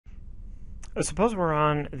Suppose we're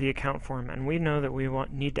on the account form and we know that we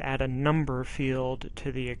need to add a number field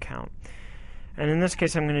to the account. And in this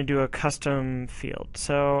case, I'm going to do a custom field.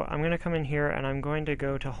 So I'm going to come in here and I'm going to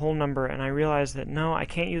go to whole number, and I realize that no, I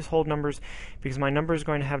can't use whole numbers because my number is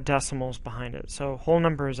going to have decimals behind it. So whole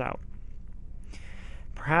number is out.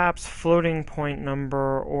 Perhaps floating point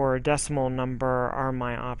number or decimal number are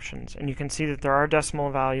my options. And you can see that there are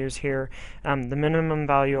decimal values here. The minimum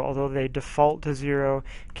value, although they default to 0,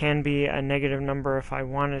 can be a negative number if I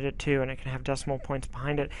wanted it to, and it can have decimal points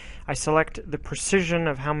behind it. I select the precision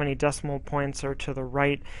of how many decimal points are to the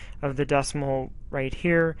right of the decimal right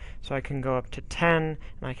here, so I can go up to 10, and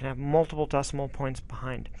I can have multiple decimal points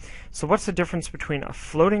behind. So what's the difference between a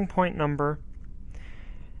floating point number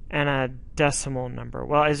and a decimal number?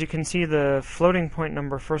 Well, as you can see, the floating point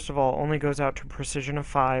number, first of all, only goes out to a precision of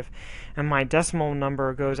 5, and my decimal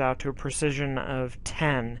number goes out to a precision of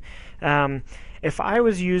 10. If I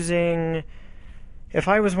was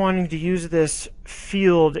wanting to use this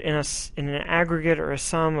field in an aggregate or a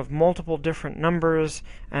sum of multiple different numbers,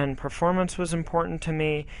 and performance was important to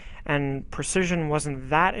me, and precision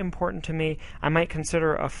wasn't that important to me, I might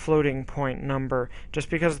consider a floating point number,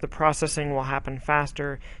 just because the processing will happen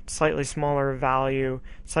faster, slightly smaller value,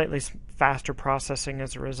 slightly faster processing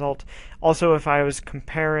as a result. Also, if I was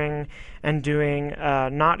comparing and doing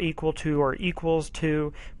not equal to or equals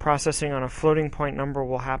to, processing on a floating point number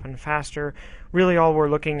will happen faster. Really all we're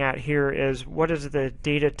looking at here is what is the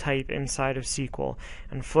data type inside of SQL.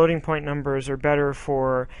 And floating point numbers are better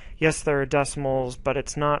for, yes, there are decimals, but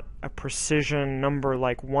it's not a precision number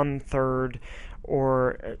like 1/3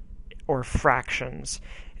 or fractions.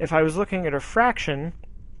 If I was looking at a fraction,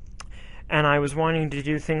 and I was wanting to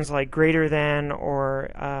do things like greater than or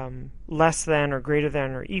less than or greater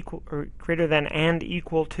than or equal or greater than and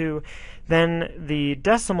equal to, then the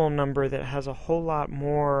decimal number that has a whole lot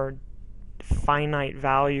more finite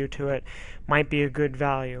value to it might be a good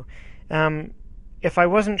value. If I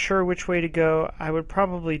wasn't sure which way to go, I would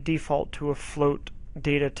probably default to a float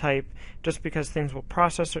data type, just because things will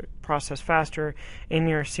process faster in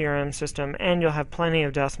your CRM system, and you'll have plenty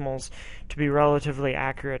of decimals to be relatively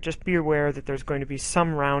accurate. Just be aware that there's going to be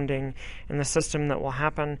some rounding in the system that will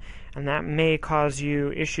happen, and that may cause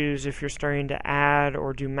you issues if you're starting to add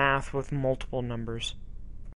or do math with multiple numbers.